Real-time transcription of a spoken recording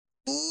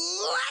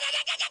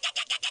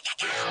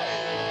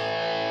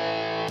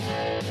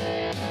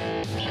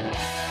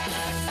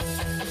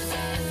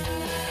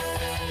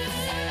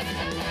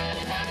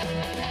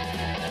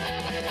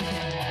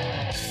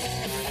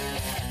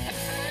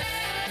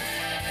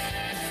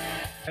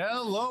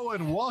Hello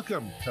and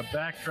welcome to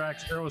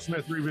Backtracks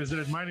Aerosmith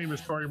Revisited. My name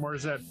is Corey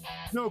Morissette.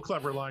 No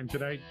clever line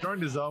tonight.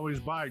 Joined as always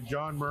by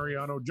John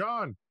Mariano.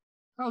 John,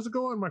 how's it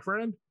going, my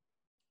friend?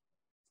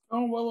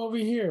 Oh, well, over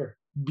here.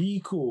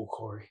 Be cool,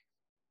 Corey.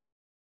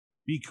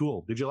 Be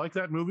cool. Did you like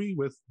that movie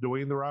with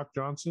Dwayne The Rock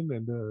Johnson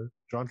and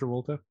John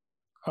Travolta?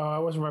 I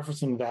wasn't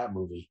referencing that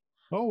movie.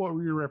 Oh, what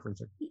were you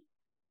referencing?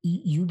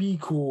 You be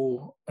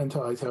cool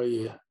until I tell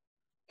you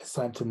it's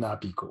time to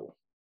not be cool.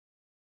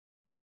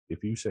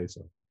 If you say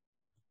so.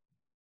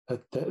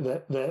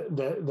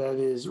 That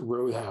is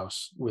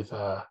Roadhouse with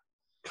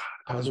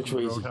Patrick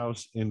Swayze.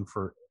 Roadhouse in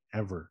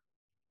forever.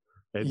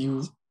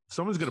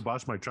 Someone's gonna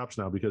bust my chops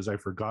now because I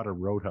forgot a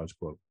Roadhouse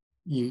quote.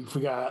 You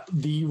forgot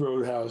the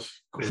Roadhouse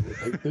quote,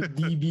 like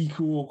the be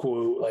cool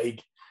quote.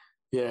 Like,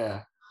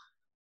 yeah.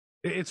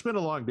 It's been a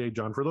long day,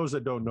 John. For those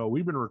that don't know,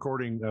 we've been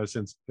recording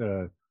since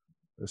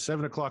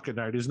 7 o'clock at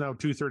night. It's now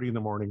 2:30 in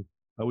the morning.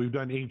 We've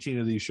done 18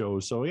 of these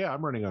shows, so yeah,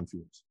 I'm running on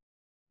fumes.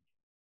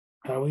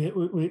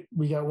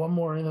 We got one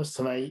more in us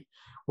tonight.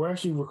 We're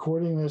actually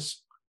recording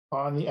this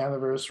on the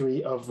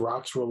anniversary of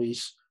Rock's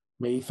release,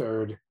 May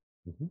 3rd.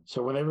 Mm-hmm.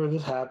 So whenever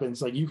this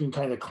happens, like, you can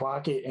kind of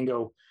clock it and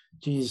go,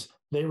 geez,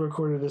 they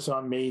recorded this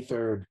on May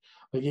 3rd.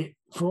 Like,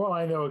 for all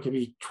I know, it could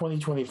be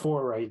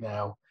 2024 right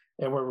now,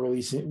 and we're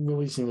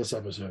releasing this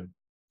episode.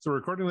 So we're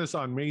recording this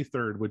on May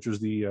 3rd, which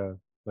is the,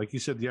 like you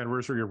said, the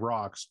anniversary of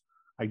Rock's.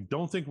 I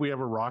don't think we have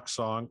a Rock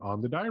song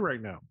on the die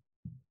right now.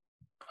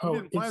 We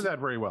didn't plan that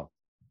very well.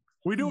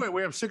 We do it.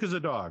 We have Sick as a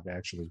Dog,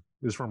 actually,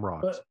 is from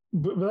Rock's.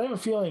 But I have a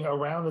feeling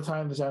around the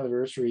time this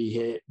anniversary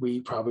hit, we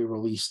probably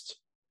released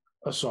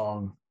a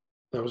song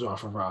that was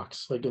off of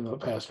Rock's, like in the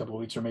past couple of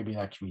weeks or maybe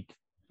next week.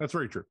 That's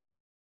very true.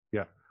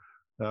 Yeah.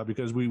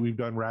 Because we've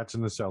done Rats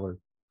in the Cellar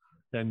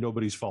and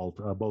Nobody's Fault.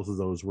 Both of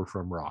those were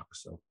from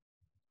Rock's. So.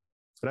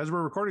 But as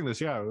we're recording this,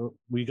 yeah,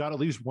 we got at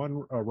least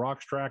one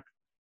Rock's track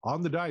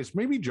on the dice.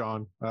 Maybe,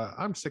 John,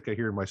 I'm sick of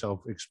hearing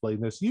myself explain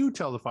this. You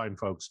tell the fine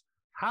folks.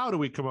 How do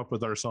we come up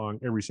with our song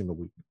every single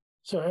week?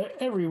 So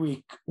every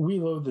week we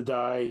load the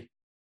die.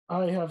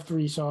 I have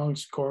 3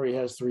 songs. Corey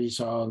has 3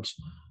 songs.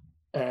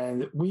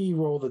 And we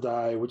roll the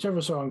die.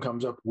 Whichever song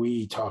comes up,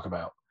 we talk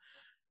about.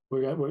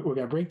 We're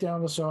gonna break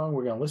down the song.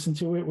 We're going to listen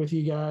to it with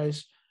you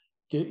guys,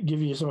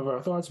 give you some of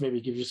our thoughts, maybe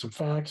give you some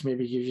facts,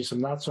 maybe give you some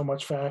not so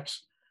much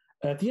facts.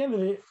 And at the end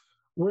of it,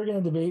 we're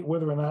going to debate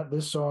whether or not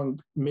this song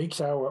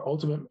makes our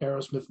ultimate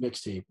Aerosmith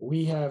mixtape.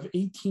 We have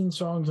 18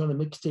 songs on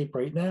the mixtape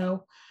right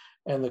now.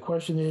 And the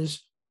question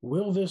is,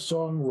 will this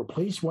song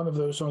replace one of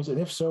those songs? And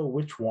if so,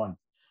 which one?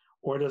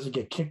 Or does it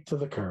get kicked to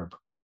the curb?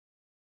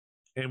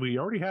 And we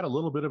already had a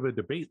little bit of a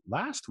debate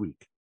last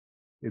week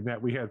in that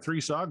we had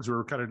 3 songs where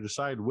we kind of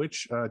decide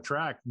which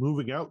track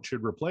Moving Out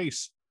should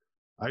replace.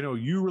 I know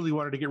you really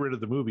wanted to get rid of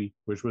the movie,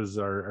 which was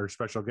our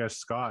special guest,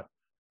 Scott,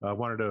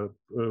 wanted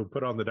to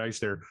put on the dice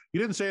there. You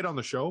didn't say it on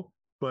the show,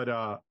 but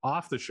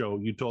off the show,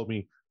 you told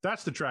me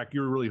that's the track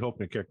you were really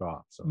hoping to kick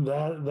off. So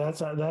that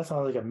sounds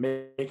like a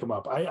make 'em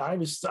up. I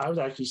was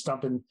actually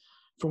stumping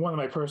for one of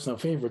my personal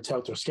favorites,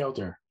 Helter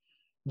Skelter.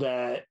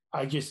 That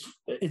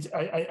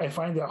I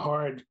find it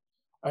hard.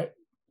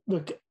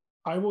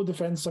 I will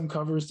defend some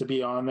covers to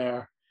be on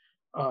there,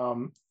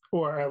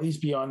 or at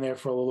least be on there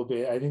for a little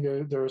bit. I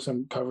think there are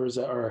some covers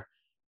that are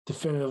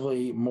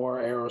definitively more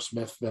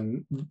Aerosmith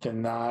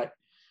than not.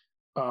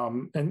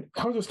 And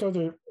Helter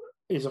Skelter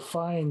is a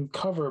fine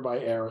cover by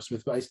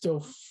Aerosmith, but I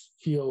still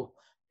feel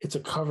it's a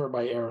cover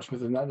by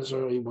Aerosmith and not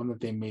necessarily one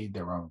that they made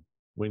their own.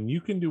 When you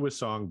can do a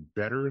song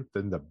better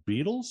than the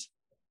Beatles,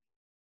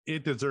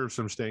 it deserves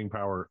some staying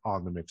power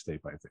on the mixtape,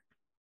 I think.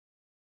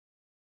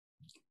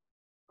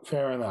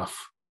 Fair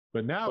enough.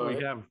 But now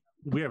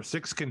we have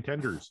 6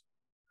 contenders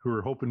who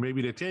are hoping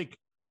maybe to take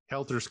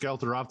Helter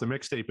Skelter off the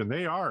mixtape, and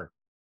they are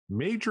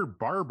Major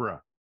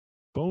Barbra,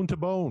 Bone to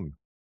Bone,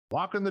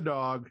 Walking the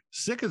Dog,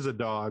 Sick as a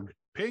Dog,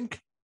 Pink,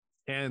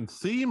 and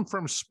Theme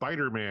from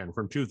Spider-Man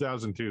from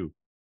 2002.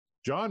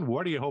 John,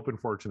 what are you hoping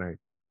for tonight?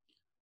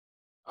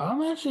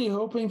 I'm actually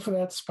hoping for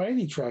that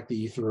Spidey track that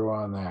you threw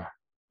on there.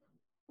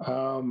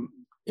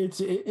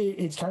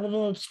 It's kind of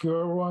an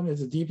obscure one.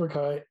 It's a deeper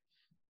cut,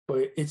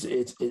 but it's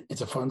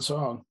a fun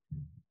song.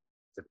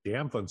 It's a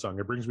damn fun song.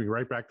 It brings me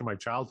right back to my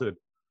childhood.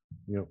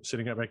 You know,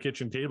 sitting at my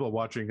kitchen table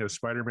watching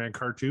Spider-Man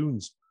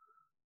cartoons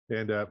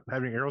and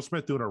having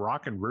Aerosmith doing a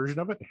rockin' version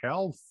of it.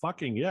 Hell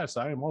fucking yes,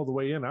 I am all the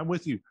way in. I'm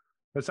with you.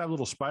 Let's have a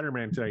little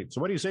Spider-Man tonight. So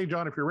what do you say,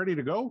 John? If you're ready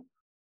to go,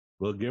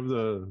 we'll give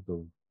the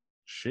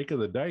shake of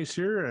the dice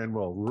here and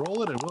we'll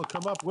roll it and we'll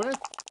come up with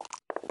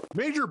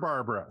Major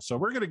Barbra. So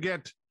we're going to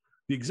get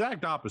the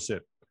exact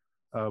opposite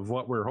of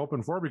what we're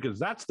hoping for because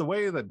that's the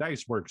way the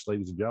dice works,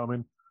 ladies and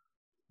gentlemen.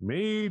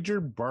 Major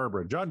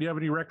Barbra. John, do you have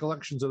any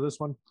recollections of this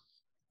one?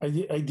 I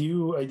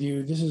do.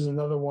 This is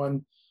another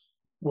one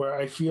where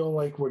I feel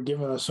like we're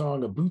giving a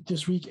song a boot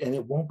this week and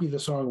it won't be the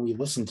song we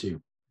listen to.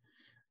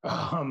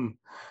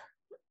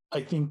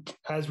 I think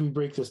as we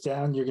break this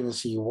down, you're going to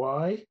see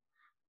why.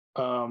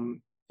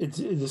 This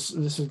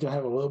is going to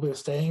have a little bit of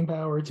staying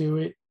power to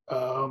it.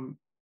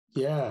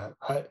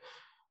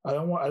 I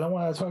don't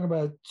want to talk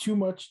about it too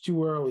much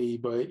too early,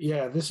 but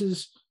yeah, this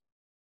is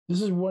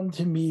one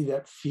to me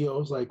that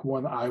feels like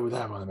one I would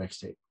have on a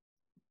mixtape.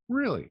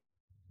 Really?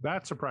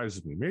 That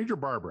surprises me. Major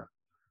Barbra.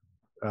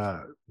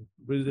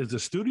 It's a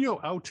studio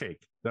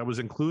outtake that was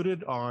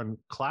included on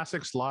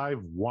Classics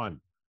Live 1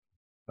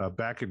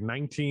 back in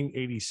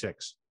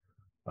 1986.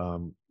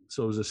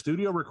 So it was a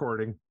studio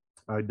recording.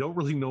 I don't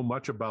really know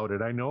much about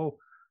it. I know,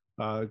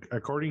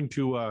 according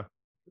to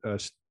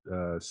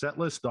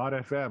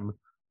setlist.fm,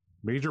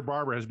 Major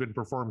Barbra has been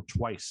performed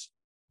twice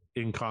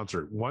in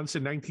concert, once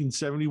in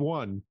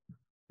 1971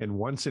 and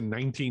once in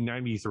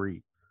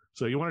 1993.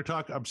 So you want to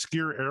talk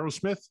obscure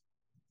Aerosmith?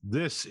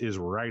 This is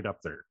right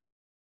up there.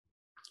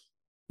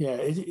 Yeah,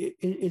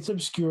 it's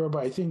obscure,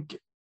 but I think,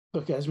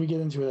 look, as we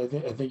get into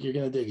it, I think you're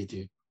going to dig it,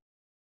 dude.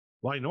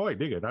 Well, I know I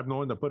dig it. I'm the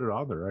one that put it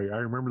on there. I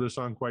remember the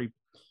song quite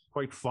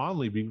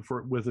fondly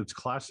with its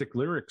classic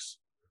lyrics.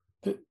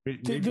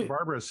 Major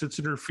Barbra sits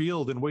in her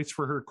field and waits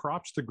for her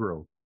crops to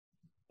grow.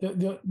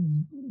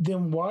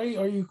 Then why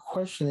are you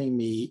questioning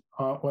me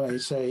when I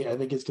say I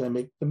think it's going to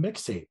make the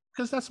mixtape?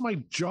 Because that's my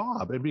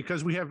job, and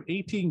because we have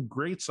 18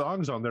 great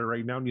songs on there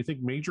right now, and you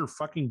think Major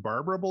fucking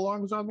Barbra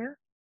belongs on there?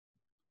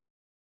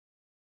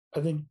 I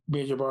think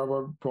Major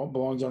Barbra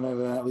belongs on there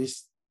than at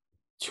least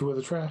 2 of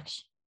the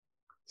tracks.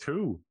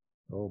 2?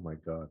 Oh my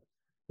God.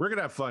 We're going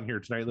to have fun here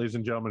tonight, ladies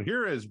and gentlemen.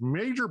 Here is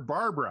Major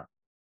Barbra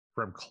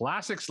from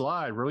Classics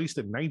Live, released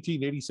in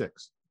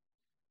 1986.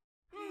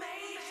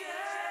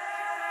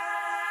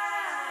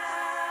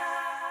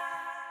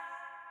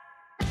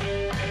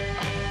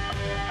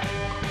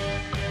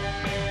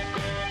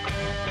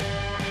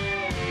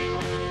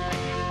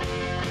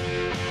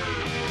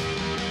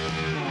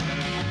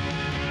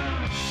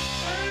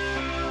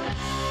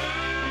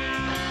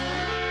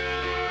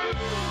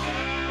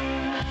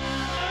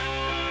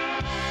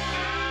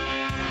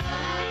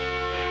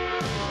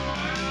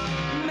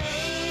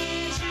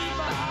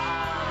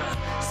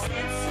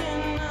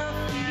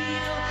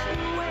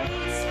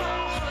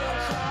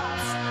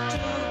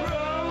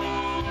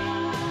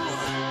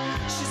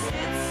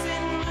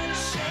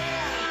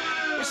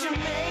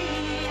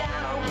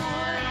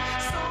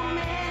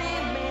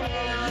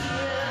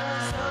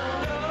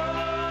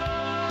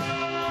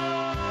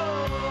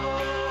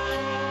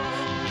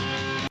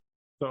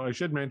 So I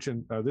should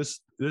mention this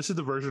is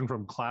the version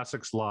from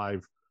Classics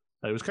Live.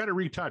 It was kind of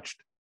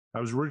retouched. I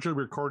was originally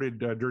recorded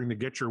during the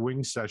Get Your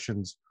Wings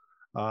sessions.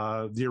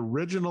 The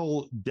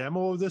original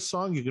demo of this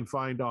song you can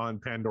find on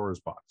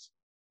Pandora's Box.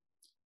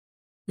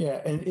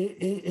 Yeah, and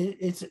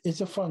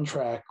it's a fun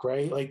track,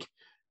 right? Like,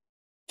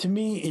 to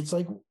me, it's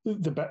like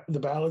the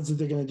ballads that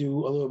they're going to do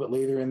a little bit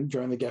later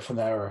during the Geffen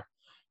era,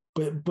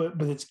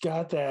 but it's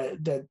got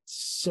that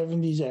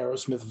 70s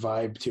Aerosmith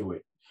vibe to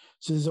it.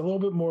 So there's a little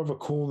bit more of a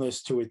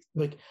coolness to it.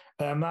 Like,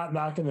 I'm not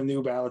knocking the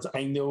new ballads.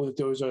 I know that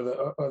those are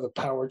the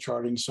power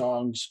charting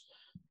songs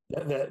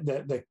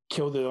that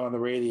killed it on the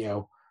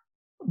radio.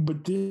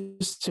 But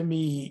this, to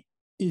me,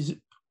 is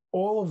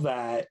all of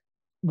that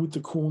with the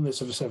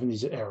coolness of a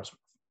 70s Aerosmith.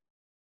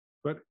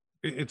 But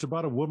it's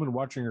about a woman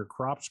watching her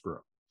crops grow.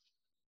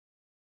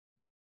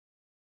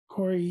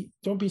 Corey,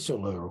 don't be so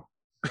literal.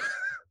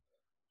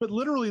 But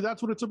literally,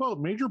 that's what it's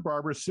about. Major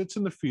Barbra sits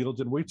in the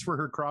fields and waits for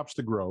her crops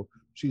to grow.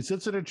 She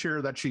sits in a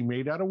chair that she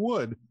made out of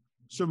wood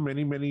so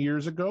many, many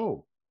years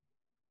ago.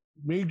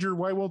 Major,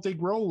 why won't they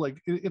grow?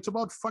 Like, it's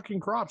about fucking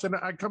crops. And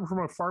I come from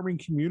a farming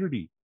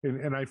community,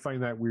 and I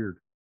find that weird.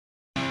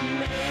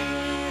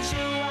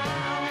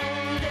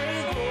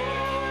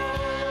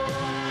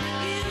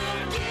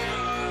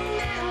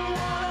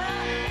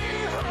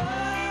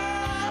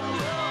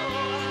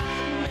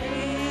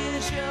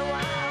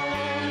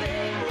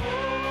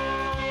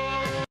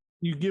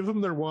 You give them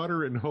their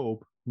water and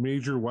hope.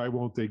 Major, why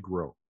won't they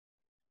grow?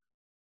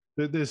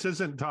 This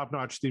isn't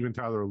top-notch Steven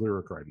Tyler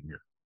lyric writing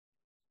here.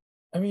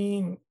 I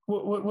mean,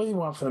 what do you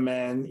want from the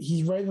man?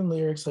 He's writing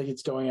lyrics like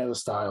it's going out of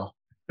style.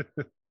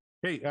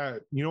 Hey,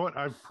 you know what?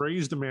 I've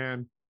praised a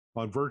man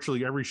on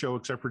virtually every show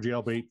except for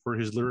Jailbait for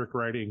his lyric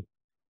writing.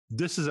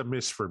 This is a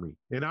miss for me.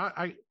 And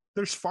I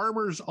there's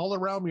farmers all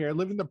around me. I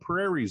live in the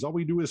prairies. All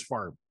we do is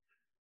farm.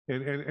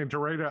 And to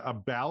write a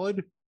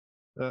ballad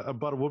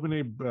about a woman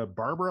named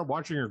Barbra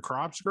watching her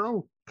crops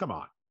grow? Come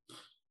on.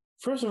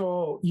 First of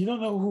all, you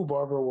don't know who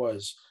Barbra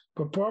was,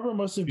 but Barbra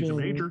must have been a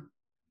major.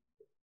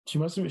 She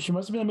must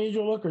have been a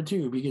major looker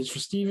too, because for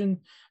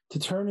Steven to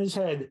turn his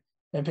head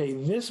and pay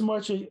this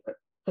much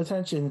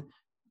attention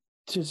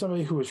to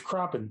somebody who was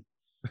cropping,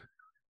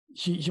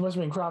 she must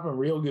have been cropping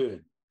real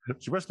good.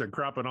 She must have been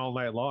cropping all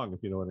night long, if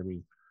you know what I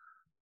mean.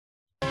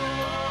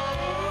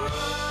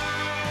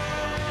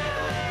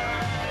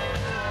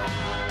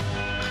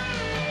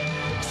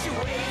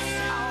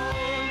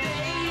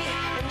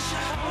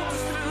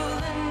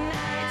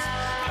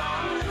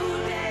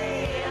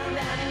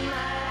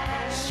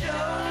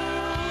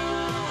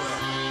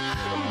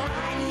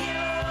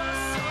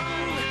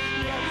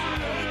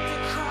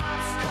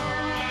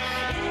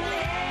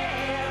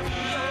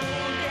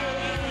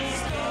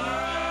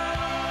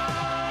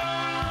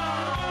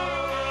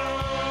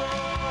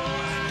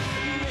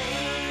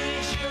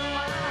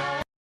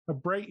 A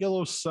bright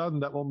yellow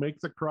sun that will make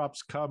the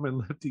crops come and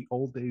let the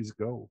old days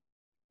go.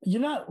 You're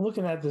not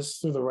looking at this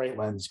through the right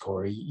lens,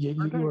 Corey.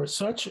 You are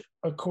such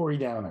a Corey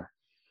Downer.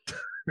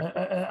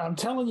 I'm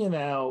telling you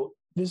now,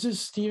 this is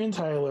Steven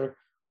Tyler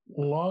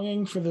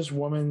longing for this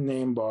woman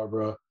named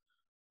Barbra,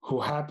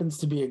 who happens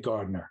to be a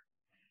gardener.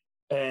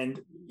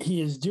 And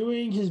he is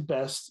doing his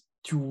best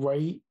to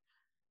write.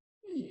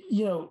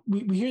 You know,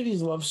 we hear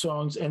these love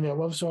songs, and they're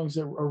love songs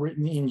that are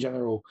written in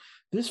general.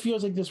 This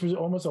feels like this was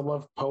almost a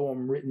love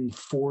poem written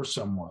for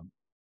someone.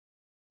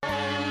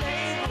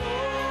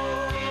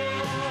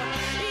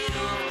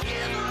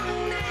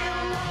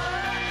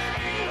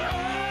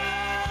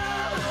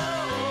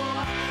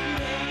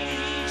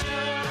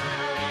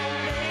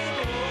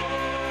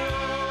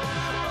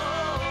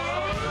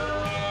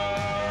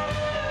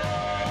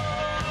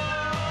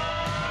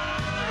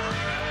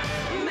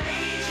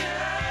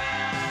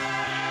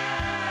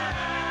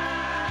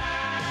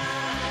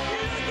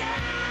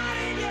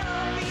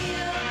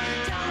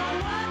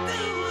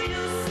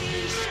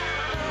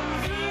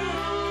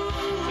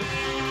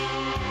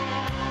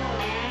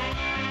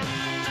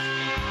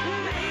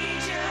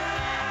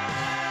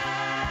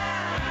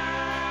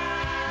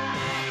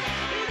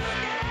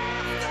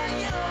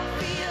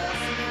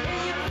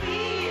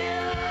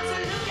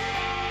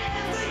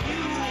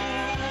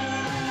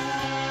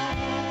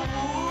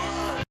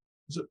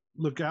 So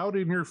look out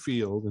in your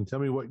field and tell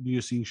me what do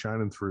you see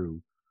shining through.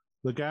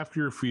 Look after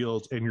your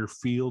fields, and your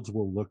fields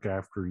will look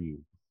after you.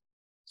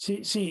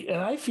 See,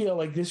 and I feel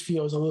like this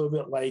feels a little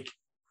bit like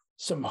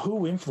some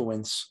Who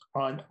influence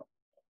on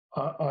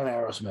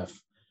Aerosmith,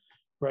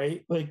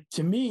 right? Like,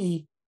 to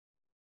me,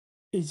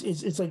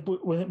 it's like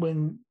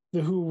when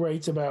the Who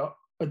writes about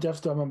a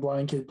deaf, dumb, and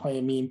blind kid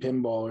playing mean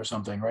pinball or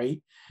something, right?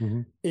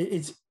 Mm-hmm.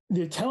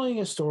 They're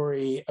telling a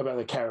story about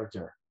a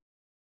character.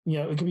 You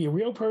know, it could be a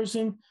real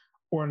person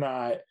or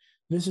not.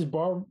 This is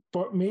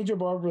Major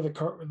Barbra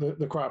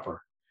the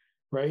cropper,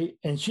 right?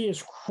 And she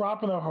is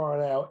cropping her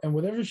heart out, and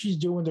whatever she's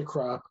doing to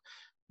crop,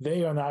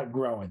 they are not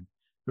growing.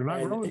 They're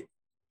not growing.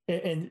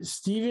 And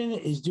Steven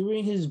is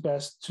doing his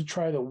best to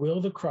try to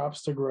will the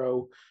crops to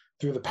grow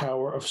through the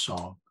power of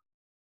song.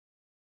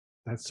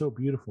 That's so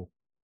beautiful.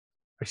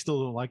 I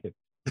still don't like it.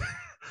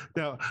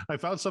 Now, I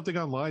found something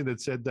online that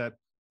said that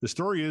the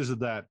story is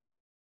that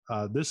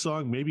this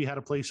song maybe had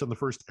a place on the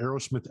first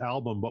Aerosmith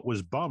album, but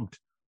was bumped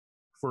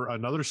for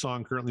another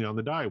song currently on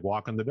the die,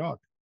 Walking the Dog.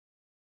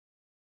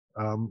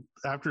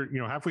 After,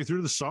 halfway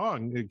through the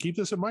song, keep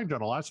this in mind,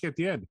 John, I'll ask you at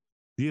the end.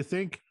 Do you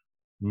think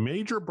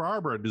Major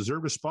Barbra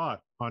deserved a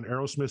spot on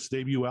Aerosmith's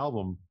debut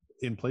album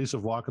in place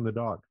of Walking the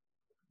Dog?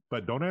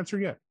 But don't answer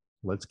yet.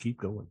 Let's keep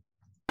going.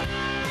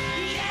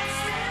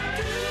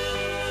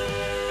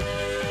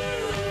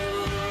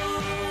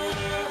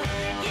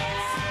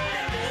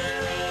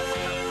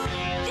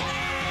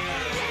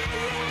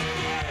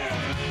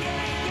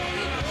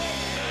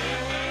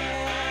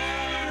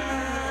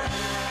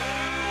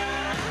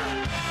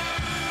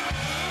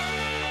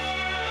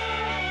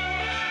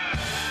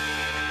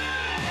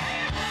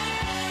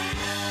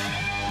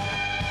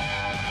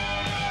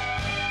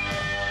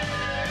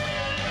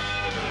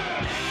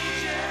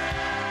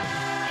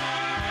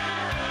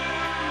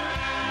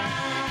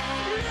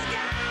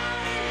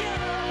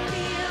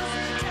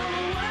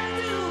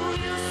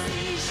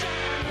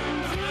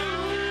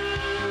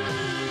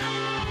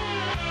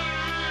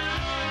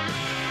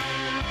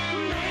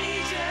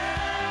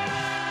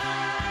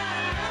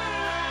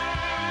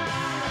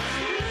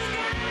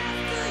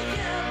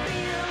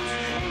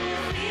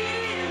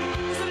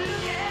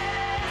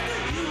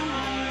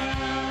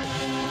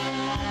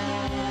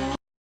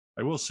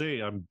 I will say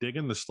I'm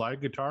digging the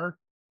slide guitar,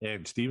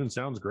 and Steven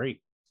sounds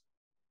great.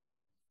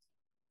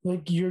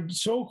 Like, you're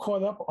so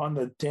caught up on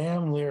the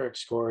damn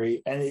lyrics,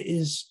 Corey, and it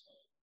is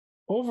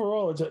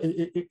overall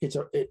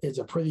it's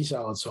a pretty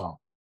solid song.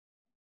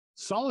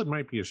 Solid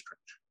might be a stretch.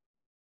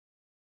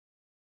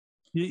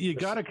 You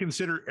got to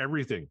consider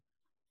everything.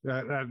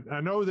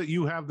 I know that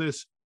you have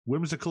this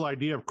whimsical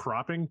idea of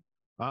cropping.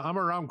 I'm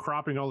around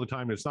cropping all the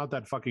time. It's not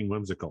that fucking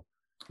whimsical.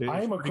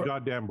 It's pretty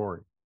goddamn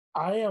boring.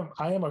 I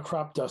am a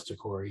crop duster,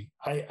 Corey.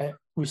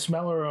 We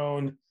smell our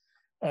own,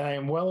 and I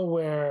am well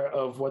aware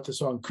of what the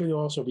song could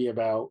also be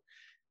about.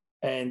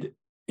 And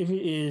if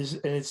it is,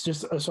 and it's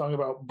just a song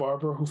about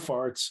Barbra who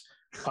farts,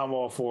 I'm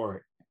all for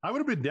it. I would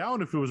have been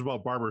down if it was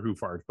about Barbra who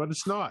farts, but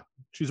it's not.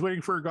 She's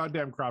waiting for her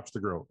goddamn crops to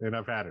grow, and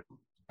I've had it.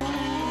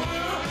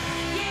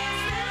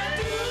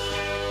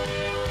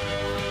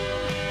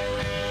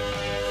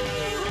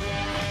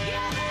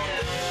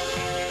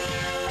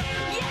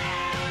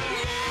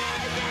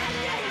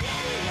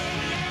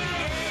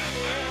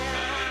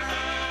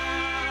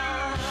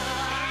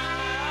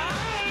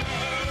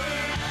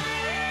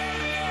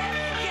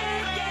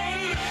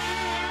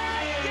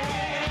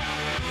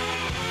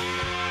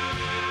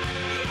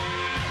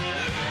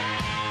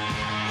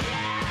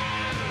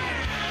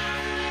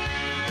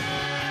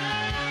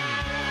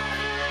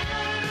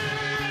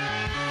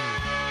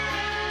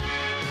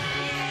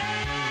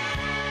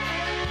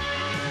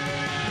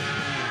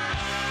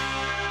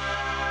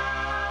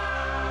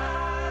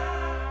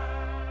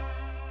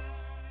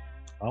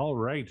 All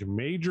right.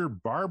 Major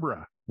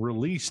Barbra,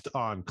 released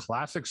on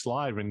Classics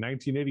Live in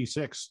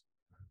 1986.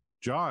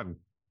 John,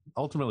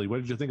 ultimately, what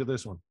did you think of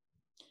this one?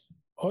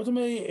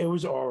 Ultimately, it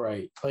was all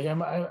right. Like I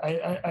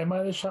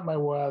might have shot my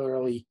wad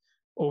early,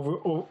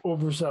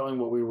 overselling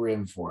what we were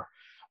in for.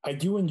 I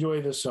do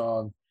enjoy the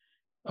song.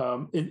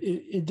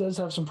 It does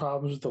have some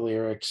problems with the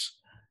lyrics.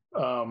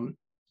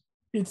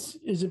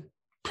 Is it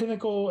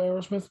pinnacle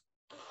Aerosmith?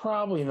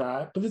 Probably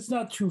not, but it's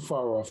not too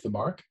far off the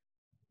mark.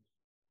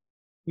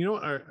 You know,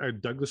 I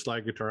dug the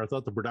slide guitar. I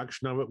thought the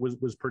production of it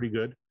was pretty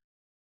good.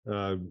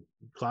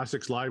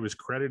 Classics Live is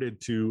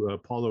credited to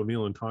Paul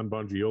O'Neill and Tony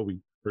Bon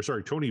Jovi,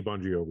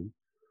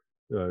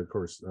 of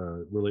course,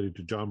 related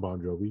to John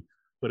Bon Jovi.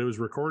 But it was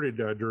recorded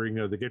during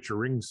the Get Your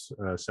Rings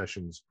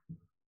sessions.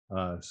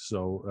 But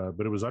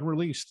it was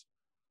unreleased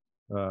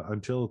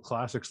until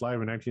Classics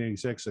Live in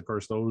 1986. Of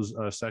course, those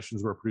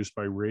sessions were produced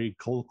by Ray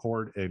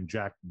Colcord and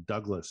Jack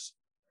Douglas.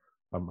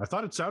 I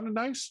thought it sounded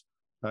nice.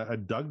 I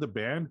dug the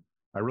band.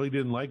 I really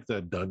didn't like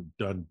the dun,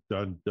 dun,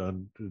 dun,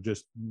 dun.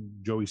 Just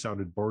Joey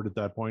sounded bored at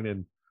that point.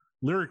 And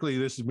lyrically,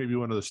 this is maybe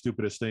one of the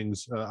stupidest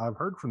things I've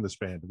heard from this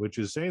band, which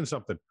is saying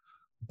something.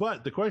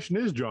 But the question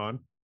is, John,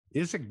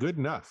 is it good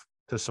enough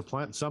to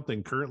supplant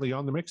something currently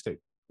on the mixtape?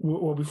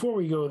 Well, before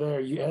we go there,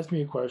 you asked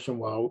me a question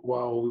while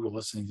we were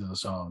listening to the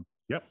song.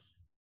 Yep.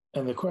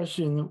 And the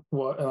question,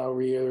 and I'll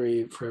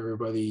reiterate for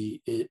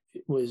everybody, it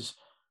was,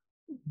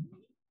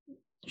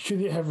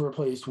 should it have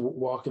replaced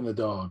Walking the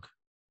Dog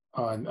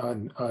on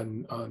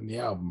the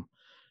album?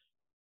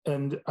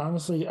 And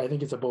honestly, I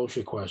think it's a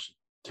bullshit question.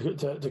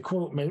 To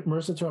quote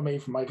Marissa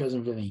Tomei from My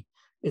Cousin Vinny,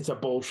 it's a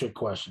bullshit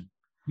question.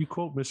 You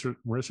quote Marissa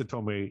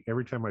Tomei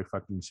every time I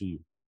fucking see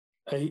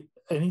you.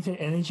 Any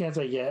chance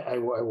I get, I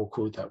will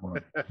quote that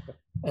woman.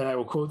 And I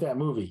will quote that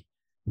movie.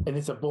 And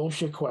it's a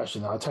bullshit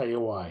question. I'll tell you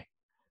why.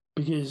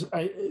 Because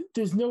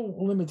there's no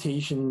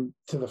limitation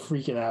to the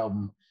freaking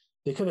album.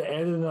 They could have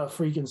added a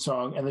freaking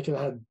song and they could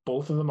have had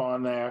both of them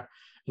on there.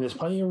 And there's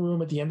plenty of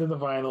room at the end of the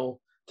vinyl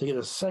to get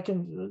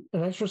an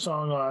extra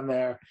song on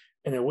there,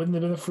 and it wouldn't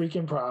have been a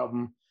freaking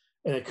problem,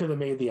 and it could have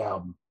made the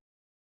album.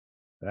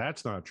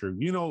 That's not true.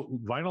 You know,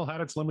 vinyl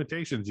had its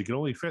limitations. You can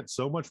only fit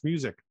so much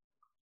music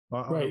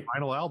on a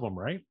vinyl album,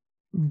 right?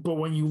 But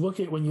when you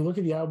look at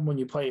the album, when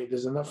you play it,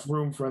 there's enough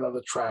room for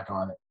another track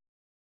on it.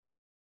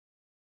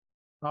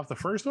 Off the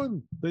first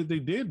one, they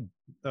did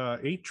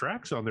 8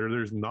 tracks on there.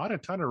 There's not a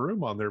ton of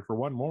room on there for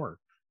one more,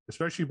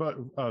 especially about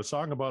a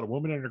song about a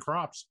woman and her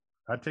crops.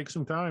 That takes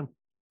some time.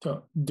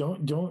 Don't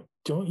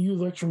you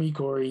lecture me,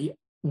 Corey.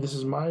 This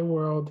is my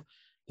world.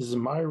 This is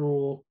my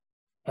rule,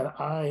 and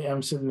I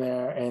am sitting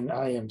there and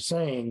I am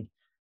saying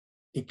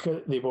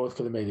they both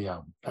could have made the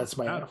album. That's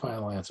my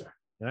final answer.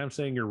 And I'm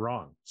saying you're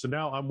wrong. So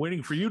now I'm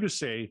waiting for you to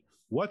say,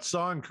 what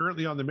song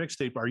currently on the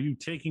mixtape are you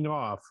taking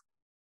off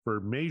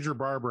for Major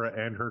Barbra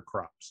and her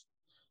crops?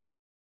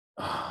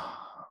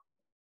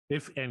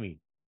 If any.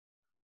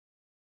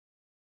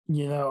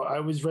 You know,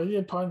 I was ready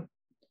to punt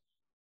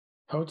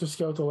Helter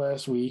Skelter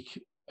last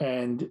week,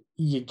 and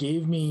you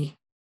gave me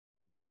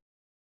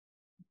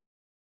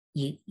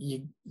you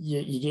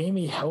gave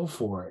me hell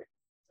for it.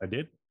 I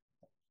did.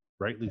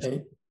 Rightly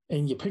so.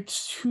 And you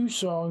picked 2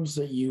 songs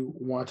that you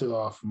wanted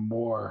off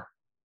more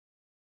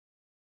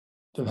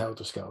than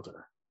Helter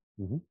Skelter.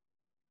 Mm-hmm.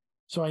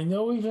 So I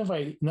know even if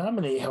I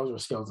nominate Helter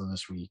Skelter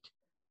this week,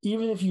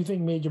 even if you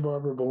think Major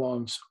Barbra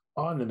belongs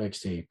on the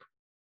mixtape,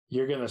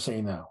 you're going to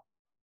say no.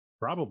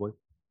 Probably.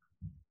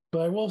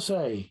 But I will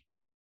say,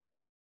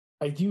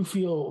 I do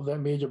feel that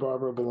Major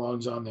Barbra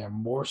belongs on there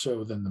more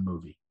so than the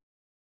movie.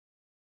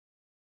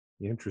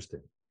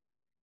 Interesting.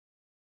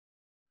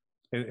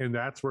 And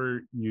that's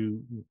where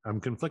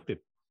I'm conflicted.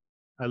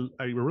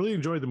 I really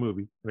enjoyed the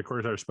movie. And of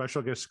course, our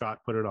special guest, Scott,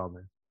 put it on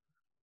there.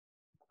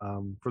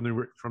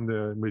 From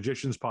the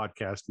Magicians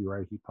podcast, the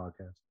Uriah Heep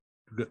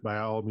podcast. By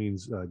all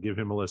means, give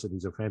him a listen.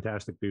 He's a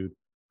fantastic dude.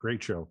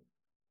 Great show.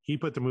 He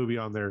put the movie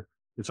on there.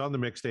 It's on the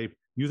mixtape.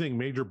 You think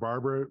Major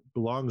Barbra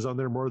belongs on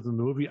there more than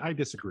the movie? I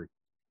disagree.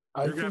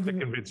 You're going to have to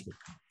convince me.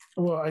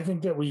 Well, I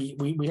think that we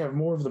have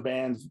more of the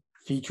band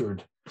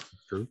featured.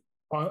 True.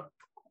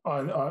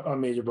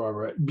 On Major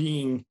Barbra,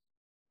 being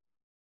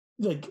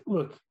like,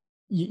 look,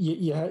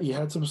 you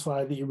had some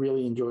slide that you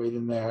really enjoyed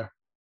in there.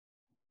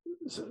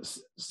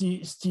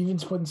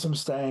 Steven's putting some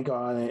stank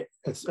on it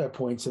at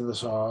points in the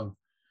song.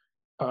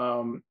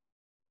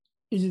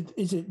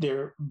 Is it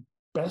their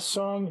best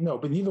song? No,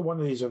 but neither one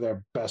of these are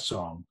their best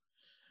song,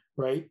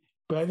 right?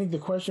 But I think the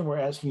question we're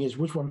asking is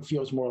which one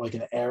feels more like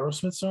an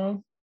Aerosmith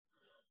song?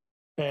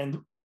 And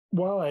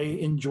while I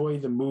enjoy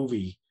the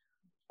movie,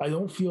 I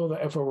don't feel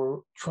that if I were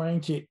trying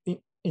to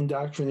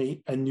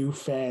indoctrinate a new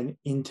fan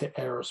into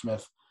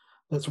Aerosmith,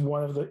 that's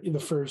one of the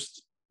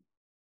first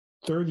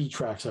 30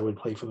 tracks I would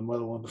play for them, let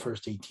alone the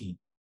first 18.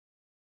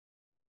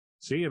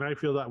 See, and I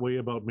feel that way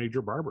about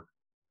Major Barbra.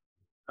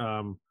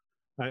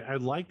 I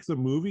like the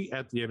movie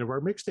at the end of our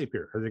mixtape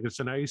here. I think it's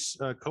a nice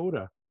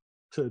coda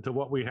to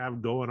what we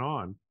have going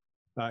on.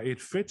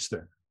 It fits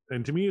there.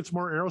 And to me, it's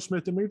more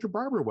Aerosmith than Major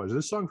Barbra was.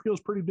 This song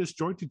feels pretty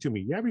disjointed to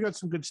me. Yeah, we got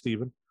some good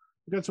Steven.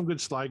 It got some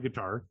good slide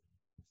guitar,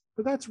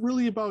 but that's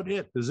really about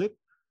it. Does it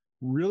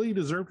really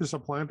deserve to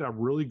supplant a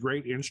really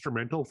great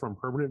instrumental from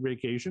Permanent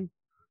Vacation?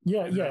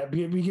 Yeah,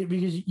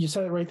 because you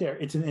said it right there.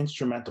 It's an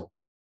instrumental.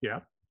 Yeah.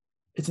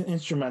 It's an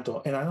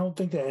instrumental. And I don't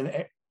think that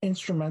an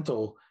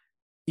instrumental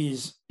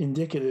is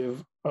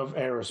indicative of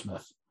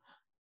Aerosmith.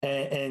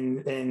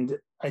 And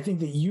I think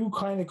that you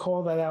kind of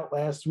called that out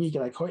last week,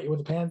 and I caught you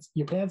with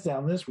your pants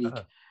down this week.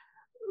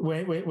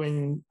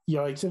 When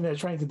you're like sitting there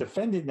trying to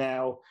defend it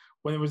now,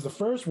 when it was the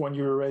first one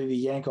you were ready to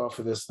yank off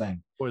of this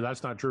thing. Boy,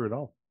 that's not true at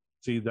all.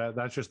 See,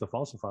 that's just a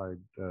falsified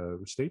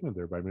statement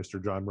there by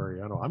Mr. John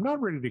Mariano. I'm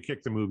not ready to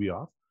kick the movie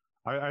off.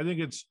 I think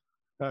it's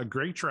a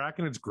great track,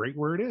 and it's great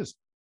where it is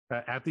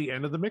at the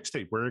end of the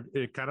mixtape, where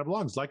it kind of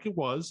belongs, like it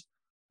was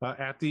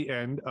at the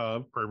end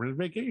of Permanent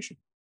Vacation.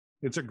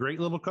 It's a great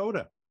little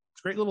coda.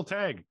 It's a great little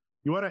tag.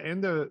 You want to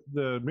end the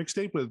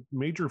mixtape with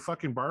Major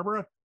fucking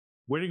Barbra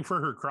waiting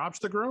for her crops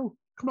to grow?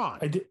 Come on.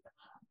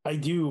 I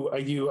do.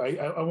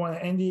 I want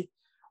to end it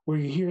where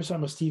you hear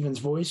some of Steven's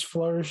voice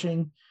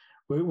flourishing,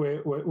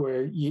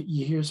 where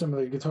you hear some of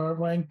the guitar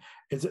playing.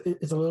 It's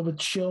a little bit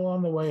chill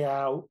on the way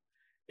out.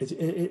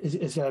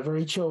 It's got a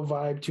very chill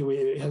vibe to it.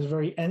 It has a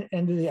very end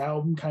of the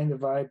album kind of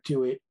vibe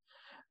to it.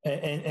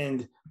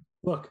 And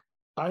look,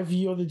 I've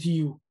yielded to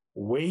you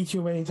way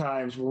too many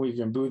times when we've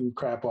been booting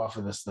crap off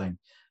of this thing.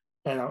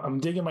 And I'm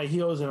digging my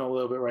heels in a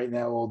little bit right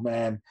now, old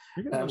man.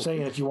 And I'm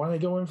saying, if you want to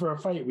go in for a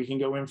fight, we can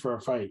go in for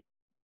a fight.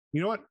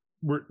 You know what?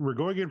 We're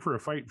going in for a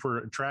fight for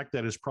a track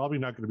that is probably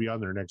not going to be on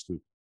there next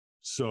week.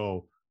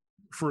 So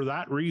for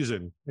that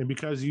reason, and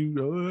because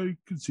I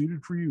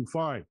conceded for you,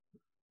 fine.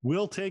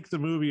 We'll take the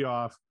movie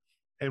off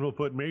and we'll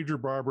put Major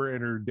Barbra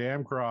and her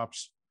damn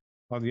crops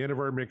on the end of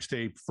our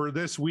mixtape for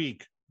this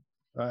week.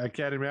 I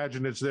can't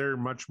imagine it's there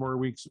much more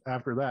weeks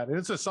after that. And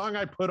it's a song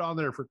I put on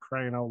there, for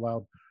crying out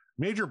loud.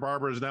 Major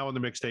Barbra is now on the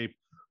mixtape.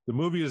 The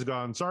movie is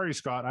gone. Sorry,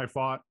 Scott. I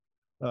fought.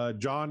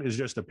 John is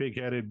just a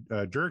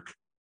pig-headed jerk.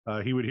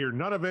 He would hear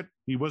none of it.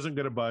 He wasn't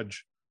going to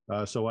budge.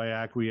 So I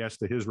acquiesced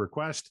to his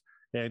request,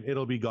 and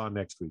it'll be gone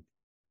next week.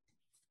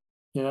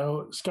 You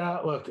know,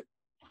 Scott, look,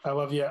 I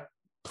love you.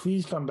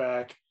 Please come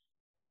back.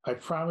 I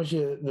promise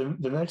you,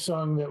 the next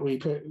song that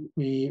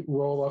we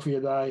roll off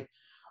your die,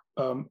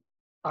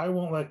 I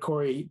won't let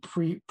Corey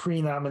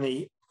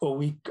pre-nominate a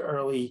week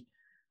early,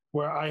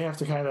 where I have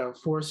to kind of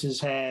force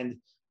his hand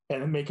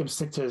and make him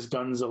stick to his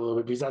guns a little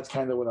bit, because that's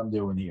kind of what I'm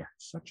doing here.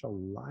 Such a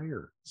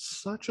liar.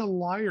 Such a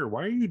liar.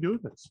 Why are you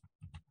doing this?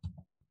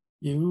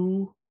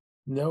 You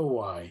know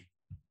why.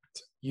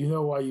 You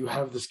know why you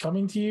have this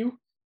coming to you.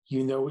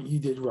 You know what you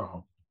did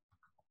wrong.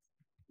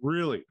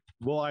 Really?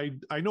 Well,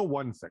 I know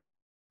one thing.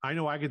 I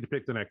know I get to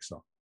pick the next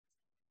song.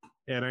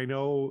 And I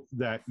know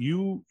that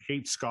you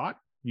hate Scott,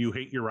 you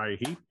hate Uriah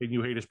Heep, and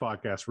you hate his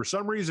podcast. For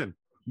some reason,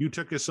 you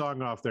took his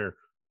song off there.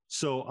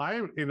 So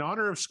in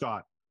honor of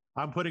Scott,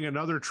 I'm putting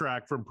another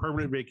track from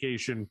Permanent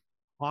Vacation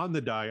on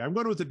the die. I'm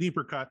going with a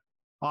deeper cut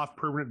off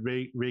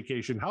Permanent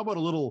Vacation. How about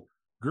a little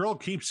Girl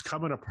Keeps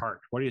Coming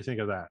Apart? What do you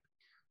think of that?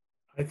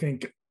 I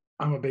think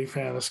I'm a big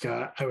fan of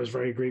Scott. I was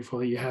very grateful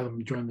that you had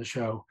him join the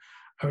show.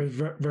 I was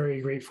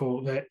very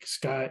grateful that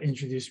Scott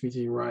introduced me to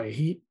Uriah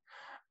Heep.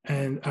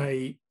 And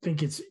I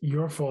think it's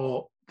your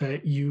fault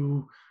that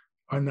you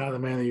are not a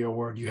man of your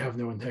word. You have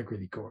no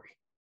integrity, Corey.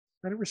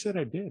 I never said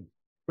I did.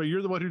 But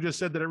you're the one who just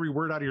said that every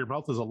word out of your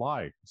mouth is a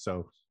lie.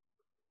 So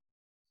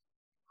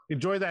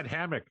enjoy that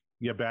hammock,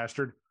 you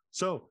bastard.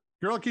 So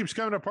Girl Keeps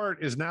Coming Apart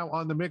is now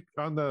on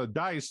the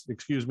dice,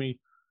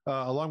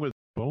 along with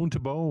Bone to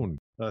Bone,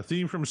 a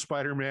theme from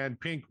Spider-Man,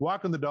 Pink,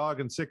 Walking the Dog,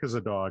 and Sick as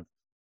a Dog.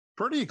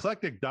 Pretty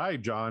eclectic die,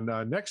 John.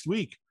 Next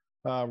week,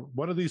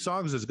 one of these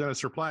songs is going to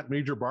supplant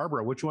Major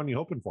Barbra. Which one are you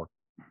hoping for?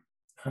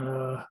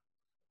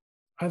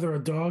 Either a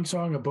dog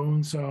song, a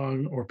bone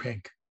song, or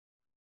Pink.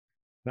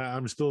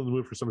 I'm still in the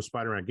mood for some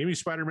Spider-Man. Give me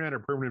Spider-Man or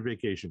Permanent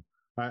Vacation.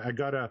 I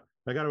gotta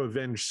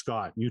avenge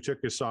Scott. You took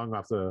his song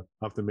off the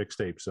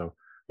mixtape, so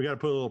we got to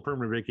put a little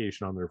Permanent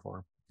Vacation on there for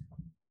him.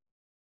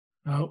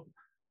 Well,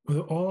 with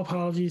all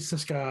apologies to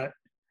Scott,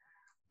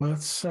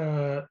 let's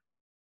go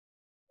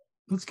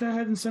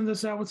ahead and send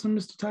this out with some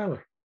Mr.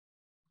 Tyler.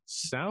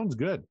 Sounds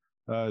good.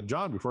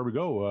 John, before we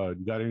go,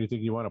 you got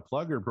anything you want to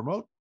plug or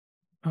promote?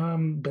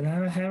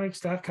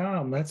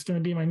 BananaHammocks.com. That's going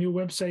to be my new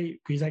website,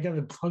 because I got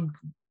to plug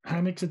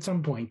hammocks at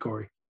some point,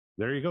 Corey.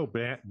 There you go.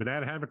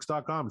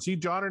 BananaHammocks.com. See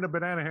John in a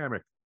banana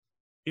hammock,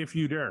 if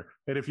you dare.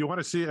 And if you want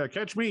to see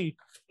catch me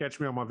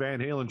on my Van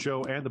Halen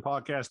show and the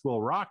podcast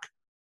Will Rock,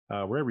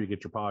 wherever you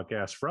get your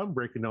podcasts from,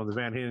 breaking down the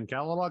Van Halen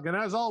catalog. And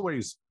as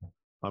always,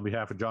 on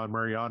behalf of John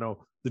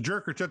Mariano, the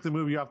jerker took the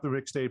movie off the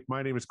mixtape.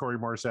 My name is Corey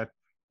Morissette,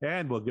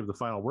 and we'll give the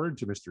final word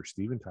to Mr.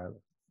 Steven Tyler.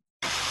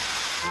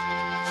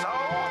 So